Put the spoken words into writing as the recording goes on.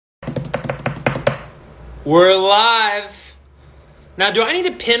We're live. Now, do I need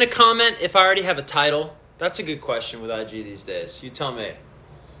to pin a comment if I already have a title? That's a good question with IG these days. You tell me.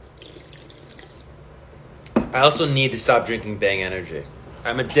 I also need to stop drinking Bang Energy.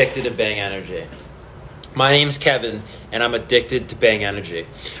 I'm addicted to Bang Energy. My name's Kevin, and I'm addicted to Bang Energy.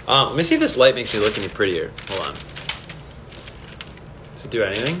 Let me see if this light makes me look any prettier. Hold on. Does it do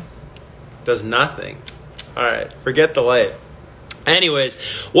anything? Does nothing. All right, forget the light. Anyways,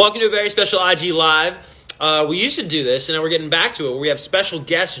 welcome to a very special IG Live. We used to do this, and now we're getting back to it, where we have special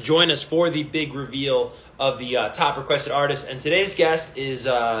guests join us for the big reveal of the top requested artist. And today's guest is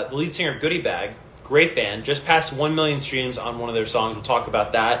the lead singer of Goodie Bag. Great band. Just passed 1 million streams on one of their songs. We'll talk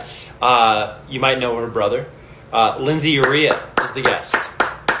about that. You might know her brother. Linsey is the guest.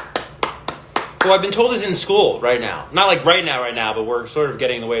 Who I've been told is in school right now. Not like right now, but we're sort of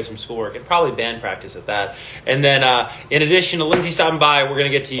getting in the way of some schoolwork and probably band practice at that. And then in addition to Linsey stopping by, we're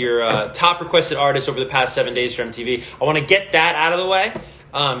going to get to your top requested artists over the past 7 days for MTV. I want to get that out of the way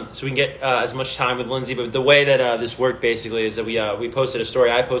so we can get as much time with Linsey. But the way that this worked basically is that we posted a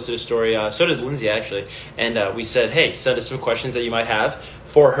story. I posted a story. So did Linsey, actually. And we said, hey, send us some questions that you might have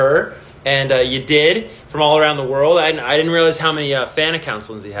for her. And you did, from all around the world. I didn't realize how many fan accounts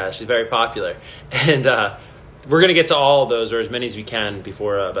Linsey has. She's very popular. And we're going to get to all of those, or as many as we can,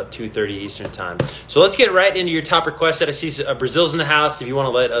 before about 2:30 Eastern time. So let's get right into your top request. I see Brazil's in the house. If you want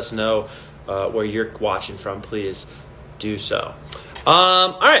to let us know where you're watching from, please do so.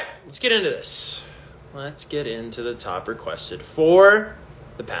 All right, let's get into this. Let's get into the top requested for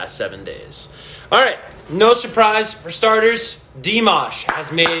the past 7 days. All right, no surprise for starters, Dimash has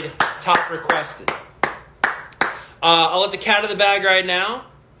made top requested. I'll let the cat out of the bag right now.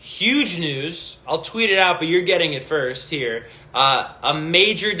 Huge news. I'll tweet it out, but you're getting it first here. A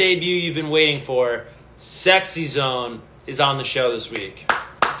major debut you've been waiting for, Sexy Zone, is on the show this week.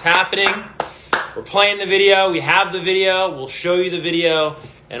 It's happening. We're playing the video. We have the video. We'll show you the video.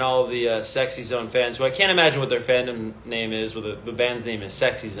 And all of the Sexy Zone fans, who I can't imagine what their fandom name is, well, the band's name is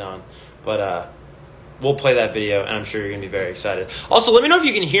Sexy Zone. But we'll play that video, and I'm sure you're going to be very excited. Also, let me know if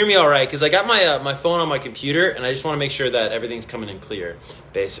you can hear me all right, because I got my phone on my computer, and I just want to make sure that everything's coming in clear,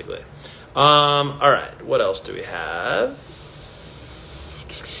 basically. All right, what else do we have?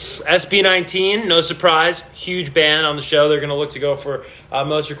 SB19, no surprise, huge band on the show. They're going to look to go for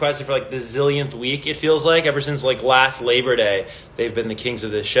most requested for like the zillionth week, it feels like. Ever since like last Labor Day, they've been the kings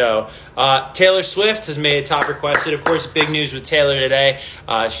of this show. Taylor Swift has made top requested. Of course, big news with Taylor today.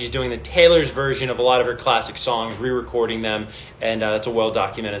 She's doing the Taylor's version of a lot of her classic songs, re-recording them, and that's a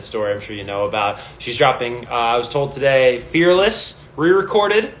well-documented story I'm sure you know about. She's dropping, I was told today, Fearless,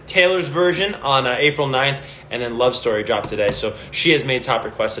 re-recorded Taylor's version on April 9th, and then Love Story dropped today. So she has made top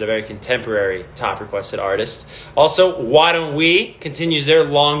requested, a very contemporary top requested artist. Also, Why Don't We continues their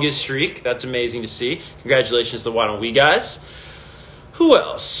longest streak. That's amazing to see. Congratulations to Why Don't We guys. Who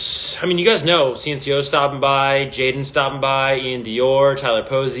else? I mean, you guys know CNCO stopping by, Jaden stopping by, Ian Dior, Tyler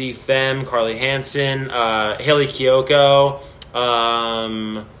Posey, Femme, Carly Hansen, Haley Kiyoko,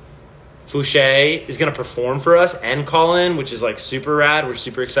 Fouché is going to perform for us and call in, which is like super rad. We're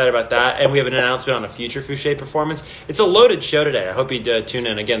super excited about that. And we have an announcement on a future Fouché performance. It's a loaded show today. I hope you tune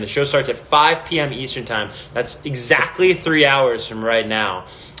in. Again, the show starts at 5 p.m. Eastern time. That's exactly 3 hours from right now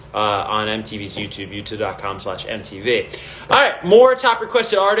on MTV's YouTube, youtube.com/MTV. All right, more top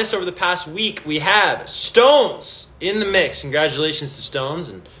requested artists over the past week. We have Stones in the mix. Congratulations to Stones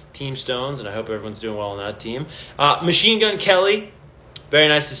and Team Stones, and I hope everyone's doing well on that team. Machine Gun Kelly. Very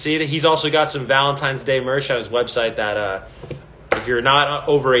nice to see that. He's also got some Valentine's Day merch on his website that if you're not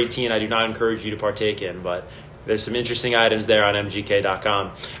over 18, I do not encourage you to partake in. But there's some interesting items there on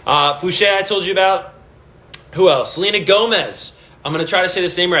mgk.com. Fouché, I told you about. Who else? Selena Gomez. I'm going to try to say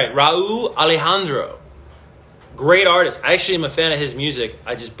this name right. Raul Alejandro. Great artist. I actually am a fan of his music.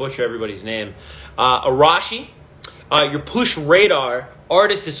 I just butcher everybody's name. Arashi. Your Push Radar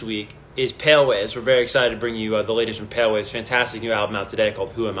artist this week is Pale Waves. We're very excited to bring you the latest from Pale Waves. Fantastic new album out today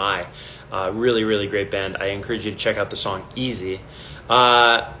called Who Am I? Really, really great band. I encourage you to check out the song Easy.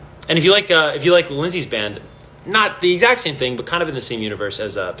 And if you like Linsey's band, not the exact same thing, but kind of in the same universe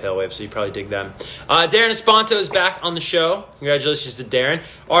as Pale Waves, so you probably dig them. Darren Espanto is back on the show. Congratulations to Darren.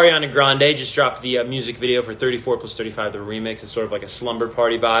 Ariana Grande just dropped the music video for 34 plus 35, the remix. It's sort of like a slumber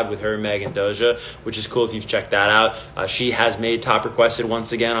party vibe with her, Meg, and Doja, which is cool if you've checked that out. She has made top requested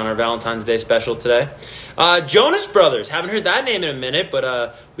once again on our Valentine's Day special today. Jonas Brothers. Haven't heard that name in a minute,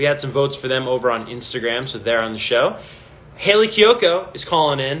 but we had some votes for them over on Instagram, so they're on the show. Haley Kiyoko is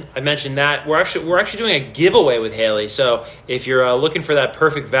calling in. I mentioned that. We're actually doing a giveaway with Haley. So if you're looking for that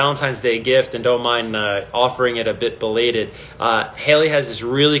perfect Valentine's Day gift and don't mind offering it a bit belated, Haley has this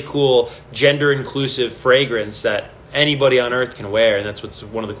really cool gender-inclusive fragrance that anybody on earth can wear, and that's what's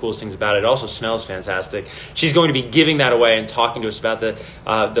one of the coolest things about it. It also smells fantastic. She's going to be giving that away and talking to us about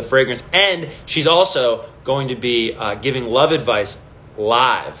the fragrance, and she's also going to be giving love advice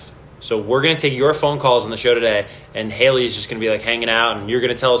live. So we're going to take your phone calls on the show today, and Haley is just going to be like hanging out, and you're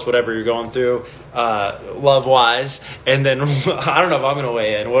going to tell us whatever you're going through love-wise, and then I don't know if I'm going to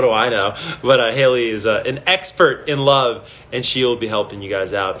weigh in. What do I know? But Haley is an expert in love, and she will be helping you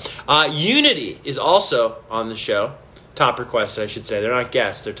guys out. Unity is also on the show. Top requested, I should say. They're not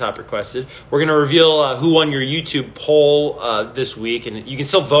guests. They're top requested. We're going to reveal who won your YouTube poll this week. And you can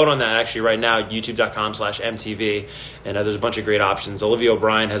still vote on that actually right now, youtube.com/MTV. And there's a bunch of great options. Olivia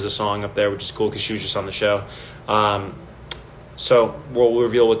O'Brien has a song up there, which is cool because she was just on the show. So we'll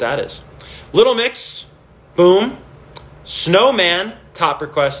reveal what that is. Little Mix, boom. Snowman, top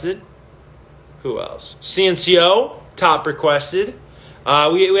requested. Who else? CNCO, top requested.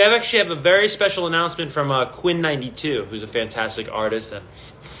 We actually have a very special announcement from Quinn92, who's a fantastic artist. And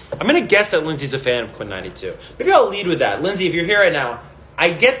I'm going to guess that Linsey's a fan of Quinn92. Maybe I'll lead with that. Linsey, if you're here right now,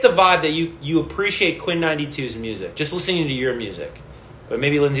 I get the vibe that you appreciate Quinn92's music, just listening to your music. But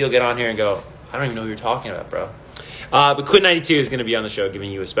maybe Linsey will get on here and go, I don't even know who you're talking about, bro. But Quinn92 is going to be on the show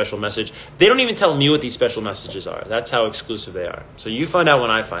giving you a special message. They don't even tell me what these special messages are. That's how exclusive they are. So you find out when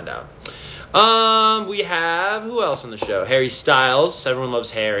I find out. We have, who else on the show? Harry Styles. Everyone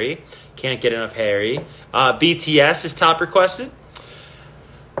loves Harry. Can't get enough Harry. BTS is top requested.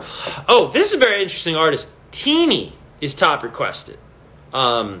 Oh, this is a very interesting artist. Teeny is top requested.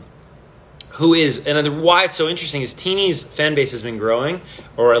 Who is, and why it's so interesting is Teeny's fan base has been growing,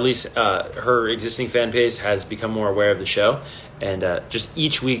 or at least her existing fan base has become more aware of the show. And just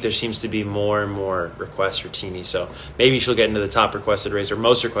each week there seems to be more and more requests for Teeny. So maybe she'll get into the top requested race, or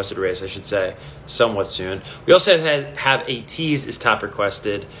most requested race, I should say, somewhat soon. We also have a Tease is top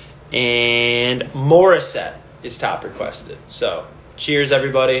requested, and Morissette is top requested. So cheers,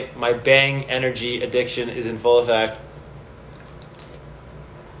 everybody. My Bang energy addiction is in full effect.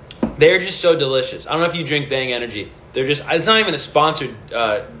 They're just so delicious. I don't know if you drink Bang Energy. It's not even a sponsored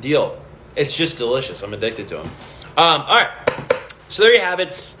deal. It's just delicious. I'm addicted to them. All right. So there you have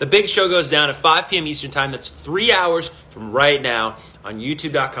it. The big show goes down at 5 p.m. Eastern time. That's 3 hours from right now on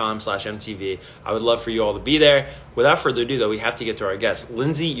youtube.com/MTV. I would love for you all to be there. Without further ado, though, we have to get to our guest,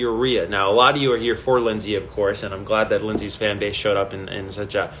 Linsey Urea. Now, a lot of you are here for Linsey, of course, and I'm glad that Linsey's fan base showed up in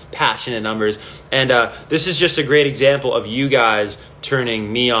such passionate numbers. And this is just a great example of you guys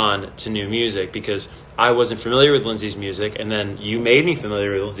turning me on to new music, because I wasn't familiar with Linsey's music, and then you made me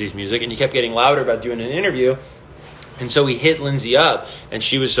familiar with Linsey's music, and you kept getting louder about doing an interview. And so we hit Linsey up, and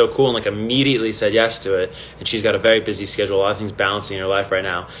she was so cool and immediately said yes to it. And she's got a very busy schedule, a lot of things balancing in her life right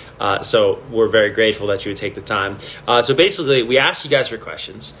now. So we're very grateful that you would take the time. So basically, we asked you guys for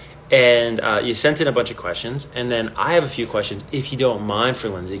questions, and you sent in a bunch of questions. And then I have a few questions, if you don't mind, for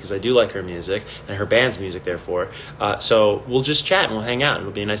Linsey, because I do like her music and her band's music, therefore. So we'll just chat and we'll hang out, and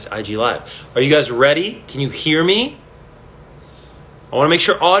it'll be a nice IG Live. Are you guys ready? Can you hear me? I want to make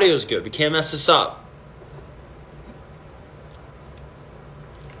sure audio is good. We can't mess this up.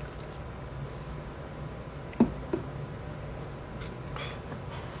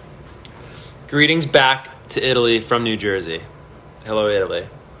 Greetings back to Italy from New Jersey. Hello, Italy.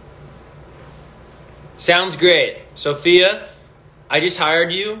 Sounds great. Sophia, I just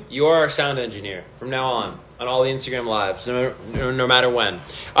hired you. You are our sound engineer from now on all the Instagram lives, no matter when.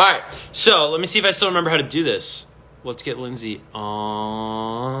 All right, so let me see if I still remember how to do this. Let's get Linsey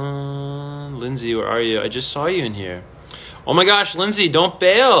on. Linsey, where are you? I just saw you in here. Oh my gosh, Linsey, don't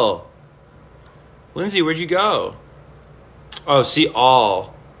bail. Linsey, where'd you go? Oh, see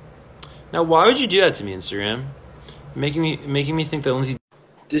all. Now, why would you do that to me, Instagram? Making me think that Linsey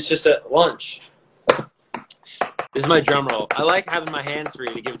this just at lunch. This is my drum roll. I like having my hands free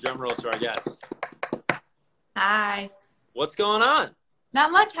to give drum rolls to our guests. Hi. What's going on?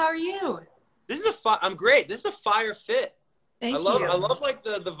 Not much. How are you? This is I'm great. This is a fire fit. Thank you. I love like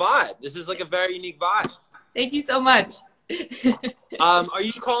the vibe. This is like a very unique vibe. Thank you so much. Are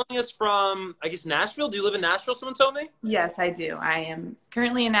you calling us from, I guess, Nashville? Do you live in Nashville, someone told me? Yes, I do. I am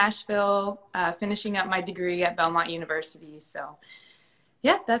currently in Nashville, finishing up my degree at Belmont University. So,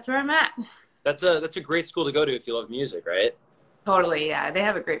 yeah, that's where I'm at. That's a great school to go to if you love music, right? Totally, yeah. They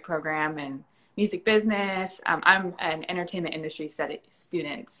have a great program in music business. I'm an entertainment industry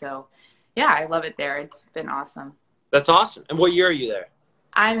student. So, yeah, I love it there. It's been awesome. That's awesome. And what year are you there?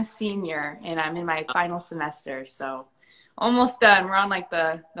 I'm a senior, and I'm in my final semester, so Almost done. We're on like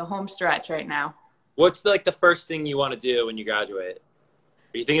the home stretch right now. What's like the first thing you want to do when you graduate?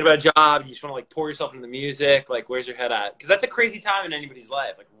 Are you thinking about a job? You just want to like pour yourself into the music? Like, where's your head at? Because that's a crazy time in anybody's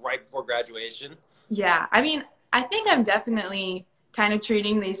life, like right before graduation. Yeah, I mean, I think I'm definitely kind of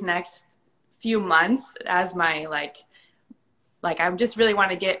treating these next few months as my like I just really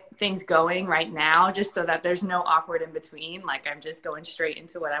want to get things going right now just so that there's no awkward in between. Like I'm just going straight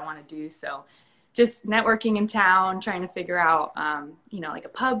into what I want to do. So just networking in town, trying to figure out, like a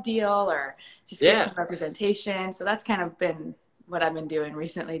pub deal or just get some representation. So that's kind of been what I've been doing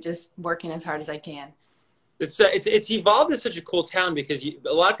recently, just working as hard as I can. It's evolved as such a cool town because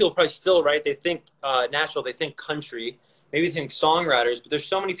a lot of people probably still, right? They think Nashville, they think country, maybe think songwriters, but there's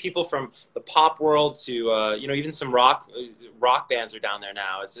so many people from the pop world to even some rock bands are down there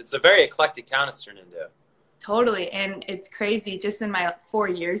now. It's a very eclectic town it's turned into. Totally, and it's crazy. Just in my 4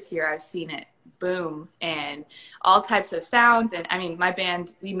 years here, I've seen it boom and all types of sounds. And I mean, my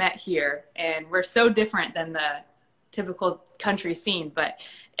band, we met here, and we're so different than the typical country scene, but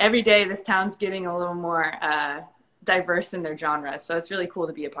every day this town's getting a little more diverse in their genres, so it's really cool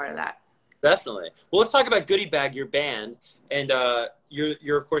to be a part of that. Definitely. Well, let's talk about Goodie Bag, your band, and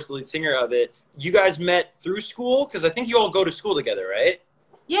you're of course the lead singer of it. You guys met through school, because I think you all go to school together, right?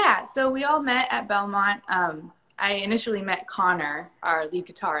 Yeah, so we all met at Belmont. I initially met Connor, our lead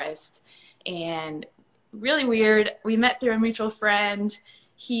guitarist, and really weird, we met through a mutual friend.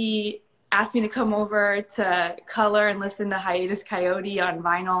 He asked me to come over to color and listen to Hiatus Coyote on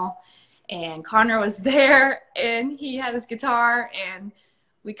vinyl. And Connor was there, and he had his guitar, and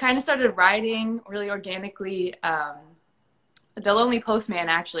we kind of started writing really organically. The Lonely Postman,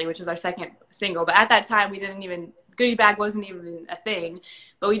 actually, which was our second single. But at that time, Goodie Bag wasn't even a thing.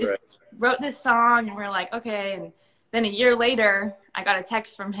 But we just wrote this song, and we were like, okay. And then a year later, I got a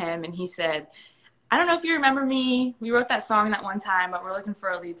text from him, and he said, I don't know if you remember me. We wrote that song that one time, but we're looking for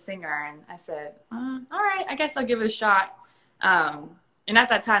a lead singer. And I said, all right, I guess I'll give it a shot. And at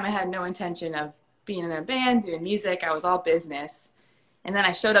that time, I had no intention of being in a band, doing music. I was all business. And then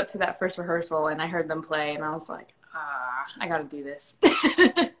I showed up to that first rehearsal, and I heard them play, and I was like, I got to do this.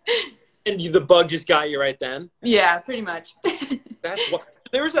 And the bug just got you right then? Yeah, pretty much.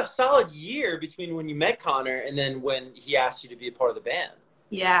 There was a solid year between when you met Connor and then when he asked you to be a part of the band.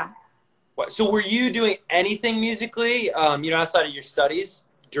 Yeah. So were you doing anything musically, outside of your studies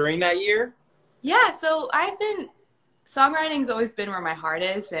during that year? Yeah, so songwriting's always been where my heart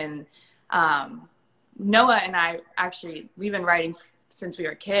is. And Noah and I, actually, we've been writing since we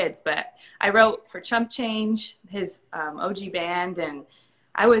were kids, but I wrote for Chump Change, his OG band, and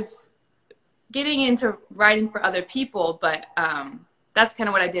I was getting into writing for other people, but that's kind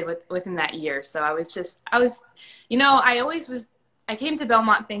of what I did within that year. So I came to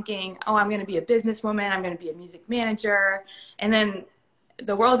Belmont thinking, I'm going to be a businesswoman, I'm going to be a music manager, and then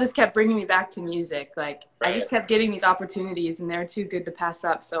the world just kept bringing me back to music. Like, I just kept getting these opportunities, and they're too good to pass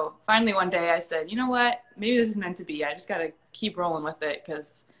up. So finally one day I said, you know what, maybe this is meant to be. I just got to keep rolling with it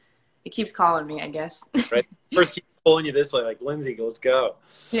because it keeps calling me, I guess. Right. First keep pulling you this way, like, Linsey, let's go.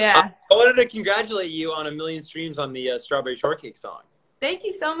 Yeah. I wanted to congratulate you on 1 million streams on the Strawberry Shortcake song. Thank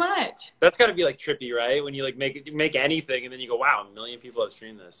you so much. That's got to be like trippy, right? When you like make anything and then you go, wow, 1 million people have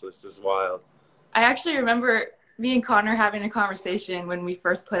streamed this. This is wild. I actually remember me and Connor having a conversation when we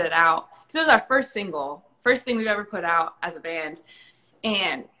first put it out. Because it was our first single, first thing we've ever put out as a band.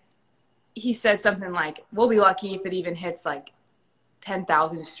 And he said something like, we'll be lucky if it even hits like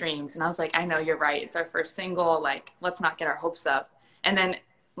 10,000 streams. And I was like, I know, you're right. It's our first single. Like, let's not get our hopes up. And then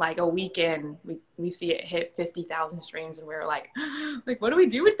like a week in, we see it hit 50,000 streams, and we were like, what do we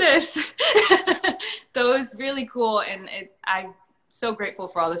do with this? So it was really cool, and I'm so grateful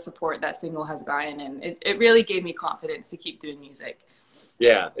for all the support that single has gotten, and it really gave me confidence to keep doing music.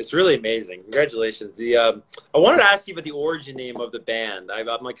 Yeah, it's really amazing. Congratulations. I wanted to ask you about the origin name of the band. I'm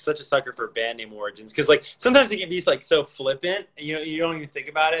like such a sucker for band name origins, because like sometimes it can be like so flippant, and you don't even think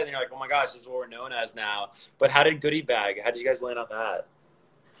about it, and you're like, oh my gosh, this is what we're known as now. But how did Goodie Bag? How did you guys land on that?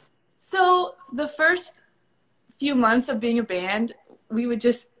 So the first few months of being a band, we would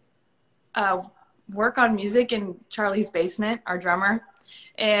just work on music in Charlie's basement, our drummer.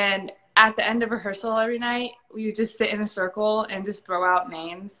 And at the end of rehearsal every night, we would just sit in a circle and just throw out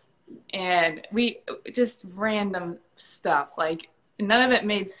names. And we just random stuff. Like, none of it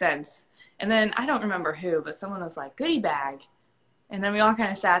made sense. And then I don't remember who, but someone was like, Goodie Bag. And then we all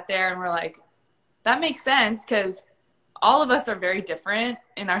kind of sat there and we're like, that makes sense, because all of us are very different.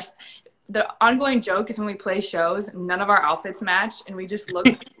 The ongoing joke is when we play shows, none of our outfits match, and we just look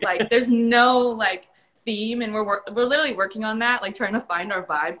like there's no like theme, and we're literally working on that, like trying to find our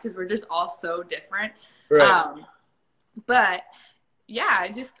vibe, because we're just all so different. Right. But yeah,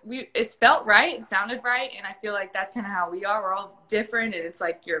 it felt right, it sounded right, and I feel like that's kind of how we are. We're all different, and it's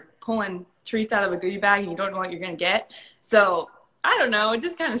like you're pulling treats out of a goodie bag and you don't know what you're gonna get. So I don't know, it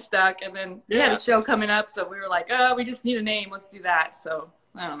just kind of stuck. And then we had a show coming up, so we were like, oh, we just need a name, let's do that. So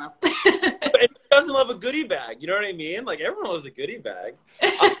I don't know. But who doesn't love a goodie bag? You know what I mean? Like, everyone loves a goodie bag.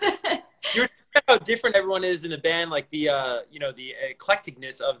 You're how different everyone is in a band, like the the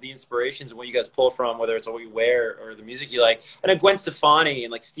eclecticness of the inspirations and what you guys pull from, whether it's what you wear or the music you like. I know Gwen Stefani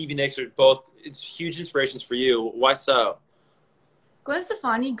and like Stevie Nicks are both huge inspirations for you. Why so? Gwen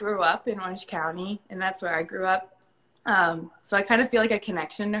Stefani grew up in Orange County, and that's where I grew up. So I kind of feel like a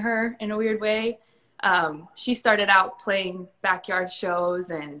connection to her in a weird way. She started out playing backyard shows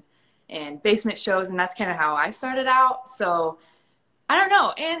and basement shows, and that's kind of how I started out. So I don't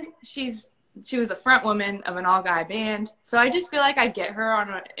know. And she was a front woman of an all-guy band, so I just feel like I get her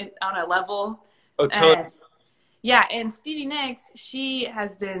on a level. Oh, totally. Yeah, and Stevie Nicks,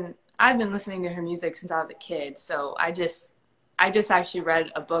 I've been listening to her music since I was a kid, so I just actually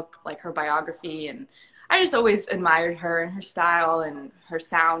read a book, like her biography, and I just always admired her and her style and her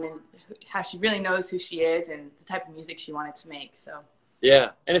sound and how she really knows who she is and the type of music she wanted to make. So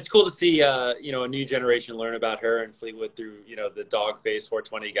yeah, and it's cool to see a new generation learn about her and Fleetwood through the dog face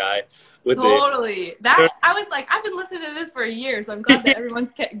 420 guy with totally. That I was like, I've been listening to this for a year, so I'm glad that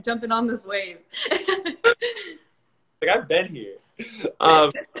everyone's kept jumping on this wave. Like, I've been here.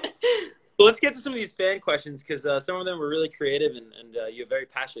 Well, let's get to some of these fan questions, because some of them were really creative, and you have very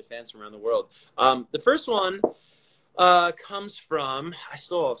passionate fans from around the world. The first one comes from, I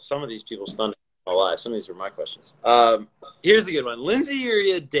stole some of these people's thunder. Some of these were my questions. Here's the good one.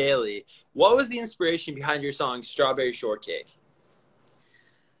 Linsey Daly, what was the inspiration behind your song Strawberry Shortcake?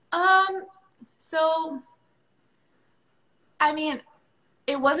 So, I mean,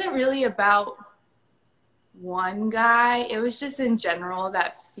 it wasn't really about one guy. It was just in general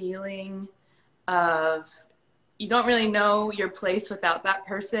that feeling of you don't really know your place without that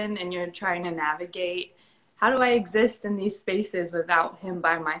person, and you're trying to navigate, how do I exist in these spaces without him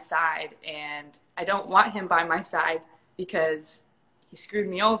by my side? And I don't want him by my side because he screwed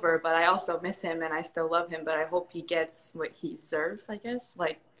me over, but I also miss him and I still love him, but I hope he gets what he deserves, I guess.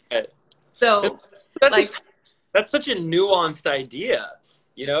 Like, so that's such a nuanced idea,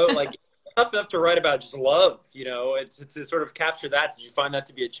 like tough enough to write about just love, it's to sort of capture that. Did you find that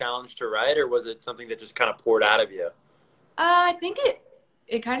to be a challenge to write, or was it something that just kind of poured out of you? I think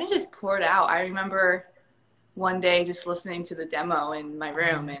it kind of just poured out. I remember one day just listening to the demo in my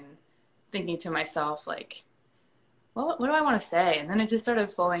room and thinking to myself, like, what do I want to say? And then it just started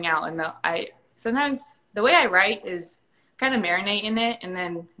flowing out. And sometimes the way I write is kind of marinate in it, and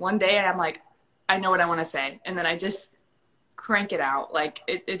then one day I'm like, I know what I want to say, and then I just crank it out. Like,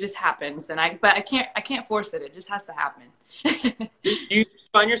 it just happens, but I can't force it. It just has to happen. Do you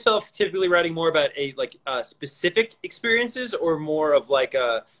find yourself typically writing more about specific experiences, or more of like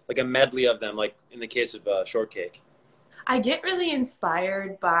a medley of them, like in the case of Shortcake? I get really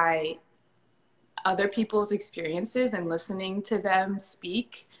inspired by other people's experiences and listening to them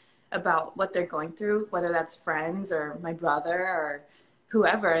speak about what they're going through, whether that's friends or my brother or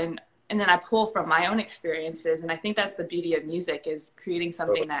whoever, and then I pull from my own experiences. And I think that's the beauty of music, is creating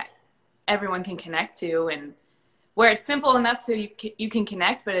something that everyone can connect to, and where it's simple enough to you can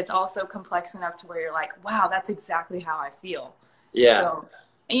connect, but it's also complex enough to where you're like, wow, that's exactly how I feel. Yeah. So,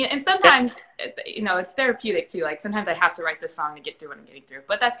 and sometimes, it's therapeutic too. Like, sometimes I have to write this song to get through what I'm getting through,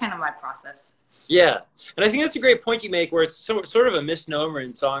 but that's kind of my process. Yeah. And I think that's a great point you make, where it's sort of a misnomer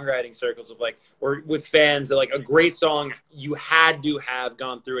in songwriting circles of or with fans, that like a great song, you had to have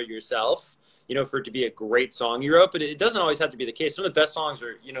gone through it yourself, for it to be a great song you wrote. But it doesn't always have to be the case. Some of the best songs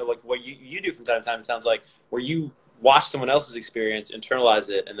are, like what you do from time to time, it sounds like, where you watch someone else's experience, internalize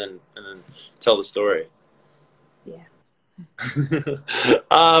it, and then tell the story. Yeah.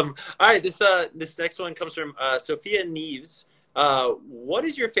 All right. This next one comes from Sophia Neves. What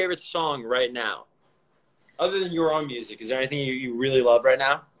is your favorite song right now, other than your own music? Is there anything you really love right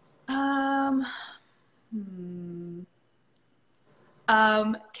now?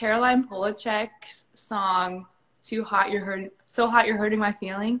 Caroline Polachek's song "So Hot You're Hurting My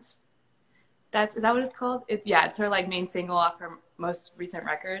Feelings." Is that what it's called? It's her main single off her most recent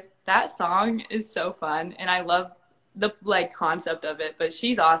record. That song is so fun, and I love the concept of it. But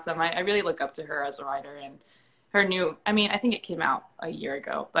she's awesome. I really look up to her as a writer, and her I think it came out a year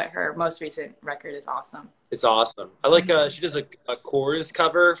ago, but her most recent record is awesome. It's awesome. I like, she does a chorus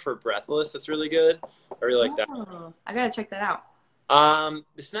cover for Breathless. That's really good. I really like that. I gotta check that out.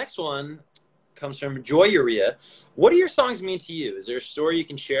 This next one comes from Joyeria. What do your songs mean to you? Is there a story you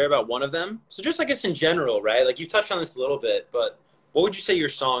can share about one of them? So just, I guess, in general, right? Like, you've touched on this a little bit, but what would you say your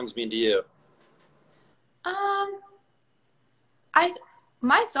songs mean to you? Um, I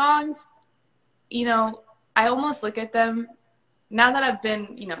my songs, you know, I almost look at them now that I've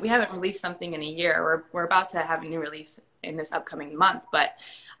been, we haven't released something in a year. We're about to have a new release in this upcoming month, but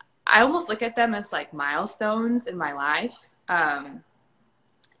I almost look at them as like milestones in my life.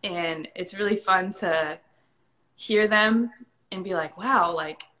 And it's really fun to hear them and be like, wow,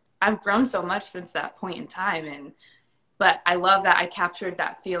 like I've grown so much since that point in time. But I love that I captured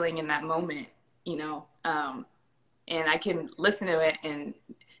that feeling in that moment, you know, and I can listen to it and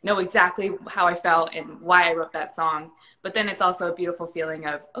know exactly how I felt and why I wrote that song. But then it's also a beautiful feeling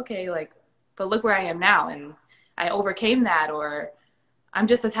of, okay, like, but look where I am now. And I overcame that, or I'm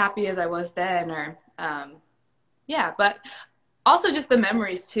just as happy as I was then, or, yeah, but also just the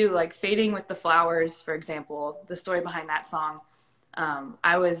memories too, like Fading with the Flowers, for example, the story behind that song.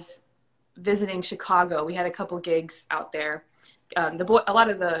 I was visiting Chicago. We had a couple gigs out there. A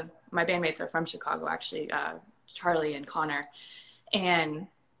lot of my bandmates are from Chicago, actually, Charlie and Connor. And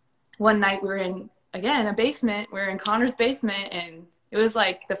one night we were in, again, a basement. We were in Connor's basement, and it was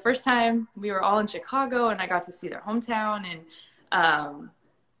like the first time we were all in Chicago, and I got to see their hometown. And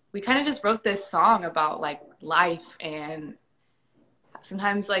we kind of just wrote this song about like life, and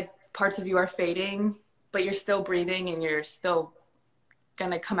sometimes like parts of you are fading, but you're still breathing, and you're still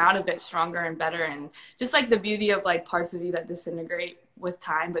gonna come out of it stronger and better. And just like the beauty of like parts of you that disintegrate with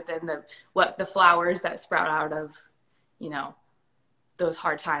time, but then the flowers that sprout out of, those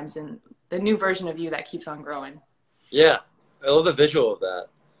hard times, and the new version of you that keeps on growing. Yeah, I love the visual of that.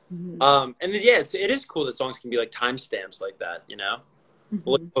 Mm-hmm. And then, yeah, it is cool that songs can be like timestamps like that, Mm-hmm.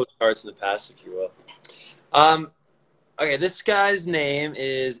 like postcards in the past, if you will. Okay, this guy's name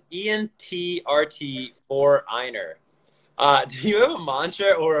is ENTRT4 Einer. Do you have a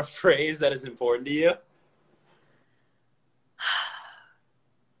mantra or a phrase that is important to you?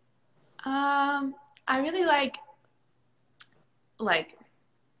 I really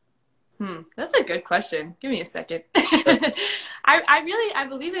that's a good question. Give me a second. I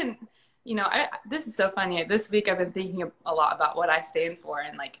believe in, this is so funny. This week I've been thinking a lot about what I stand for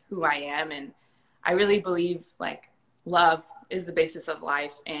and like who I am. And I really believe like love is the basis of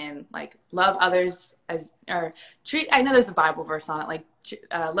life, and like love others I know there's a Bible verse on it, like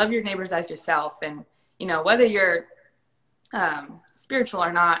love your neighbors as yourself. And, whether you're spiritual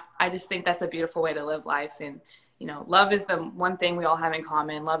or not, I just think that's a beautiful way to live life. And, love is the one thing we all have in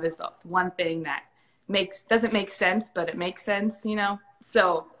common. Love is the one thing that doesn't make sense, but it makes sense,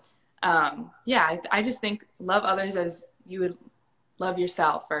 So, yeah, I just think love others as you would love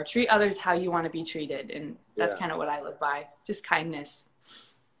yourself, or treat others how you want to be treated. And that's kind of what I live by. Just kindness.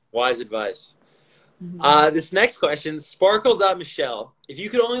 Wise advice. Mm-hmm. This next question, Sparkle.Michelle. If you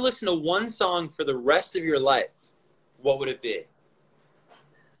could only listen to one song for the rest of your life, what would it be?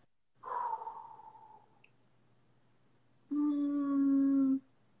 Oh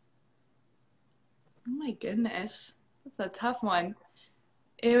my goodness. That's a tough one.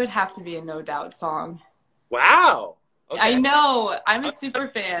 It would have to be a No Doubt song. Wow. Okay. I know. I'm a super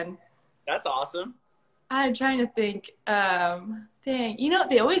fan. That's awesome. I'm trying to think. Dang.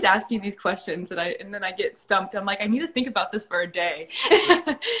 They always ask me these questions, and then I get stumped. I'm like, I need to think about this for a day.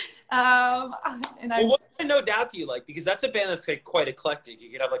 What kind of No Doubt do you like? Because that's a band that's like quite eclectic. You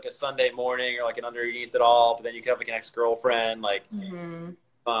could have like a Sunday Morning or like an Underneath It All, but then you could have like an Ex-Girlfriend. Like,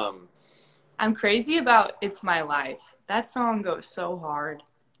 I'm crazy about It's My Life. That song goes so hard.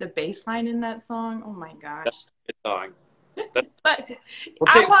 The bass line in that song, oh my gosh. That's a good song. But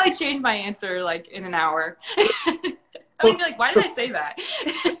I'll probably change my answer like in an hour. I would be like, why did I say that?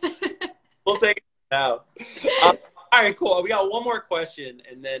 We'll take it now. All right, cool. We got one more question,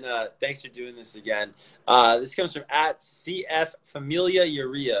 and then thanks for doing this again. This comes from @CF Familia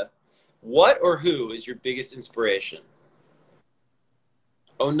Urea. What or who is your biggest inspiration?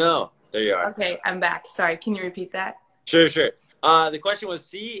 Oh, no. There you are. Okay, I'm back. Sorry, can you repeat that? Sure. The question was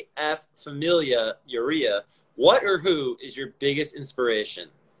CF Familia Urea. What or who is your biggest inspiration?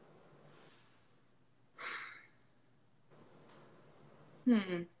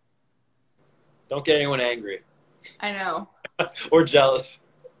 Don't get anyone angry. I know. Or jealous.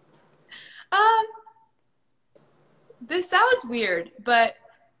 This sounds weird, but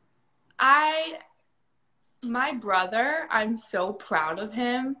my brother, I'm so proud of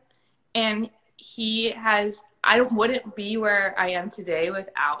him. And I wouldn't be where I am today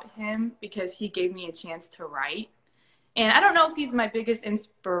without him, because he gave me a chance to write. And I don't know if he's my biggest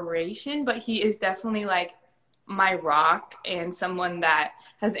inspiration, but he is definitely like my rock and someone that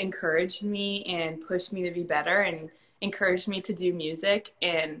has encouraged me and pushed me to be better and encouraged me to do music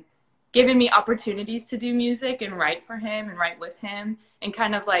and given me opportunities to do music and write for him and write with him and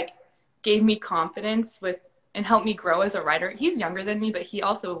kind of like gave me confidence with and helped me grow as a writer. He's younger than me, but he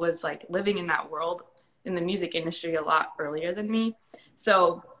also was like living in that world in the music industry a lot earlier than me.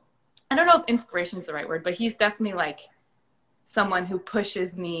 So I don't know if inspiration is the right word, but he's definitely like someone who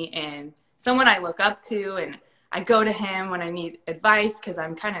pushes me and someone I look up to, and I go to him when I need advice because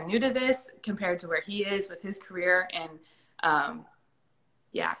I'm kind of new to this compared to where he is with his career. And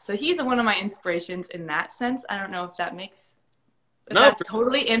yeah, so he's one of my inspirations in that sense. I don't know if that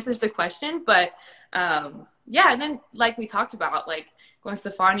totally answers the question, but yeah. And then like we talked about, like Gwen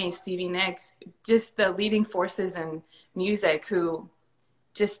Stefani, Stevie Nicks, just the leading forces in music who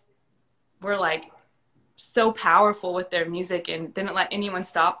just were like so powerful with their music and didn't let anyone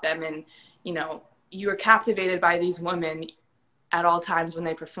stop them. And, you know, you were captivated by these women at all times when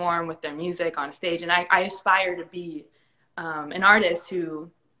they perform with their music on stage. And I aspire to be an artist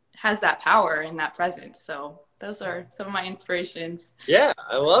who has that power and that presence. So those are some of my inspirations. Yeah,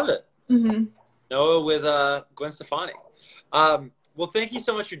 I love it. Mm-hmm. Noah with Gwen Stefani. Well, thank you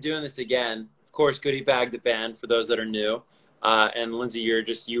so much for doing this again. Of course, Goodie Bag the band for those that are new. And Linsey,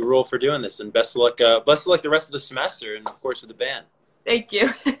 you rule for doing this, and best of luck the rest of the semester, and of course with the band. Thank you.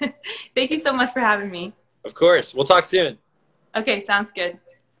 Thank you so much for having me. Of course. We'll talk soon. Okay, sounds good.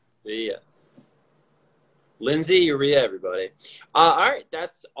 Yeah. Linsey, Urea, everybody. All right,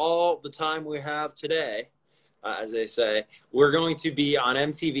 that's all the time we have today. As they say, we're going to be on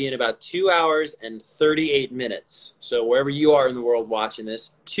MTV in about 2 hours and 38 minutes. So wherever you are in the world watching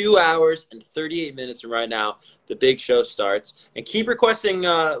this, 2 hours and 38 minutes from right now, the big show starts. And keep requesting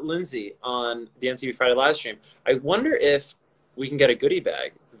Linsey on the MTV Friday live stream. I wonder if we can get a goodie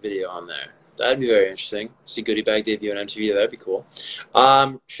bag video on there. That'd be very interesting. See goodie bag debut on MTV. That'd be cool.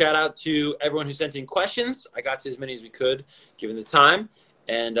 Shout out to everyone who sent in questions. I got to as many as we could, given the time.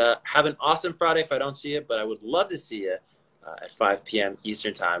 And have an awesome Friday if I don't see you, but I would love to see you at 5 p.m.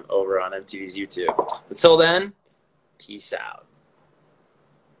 Eastern Time over on MTV's YouTube. Until then, peace out.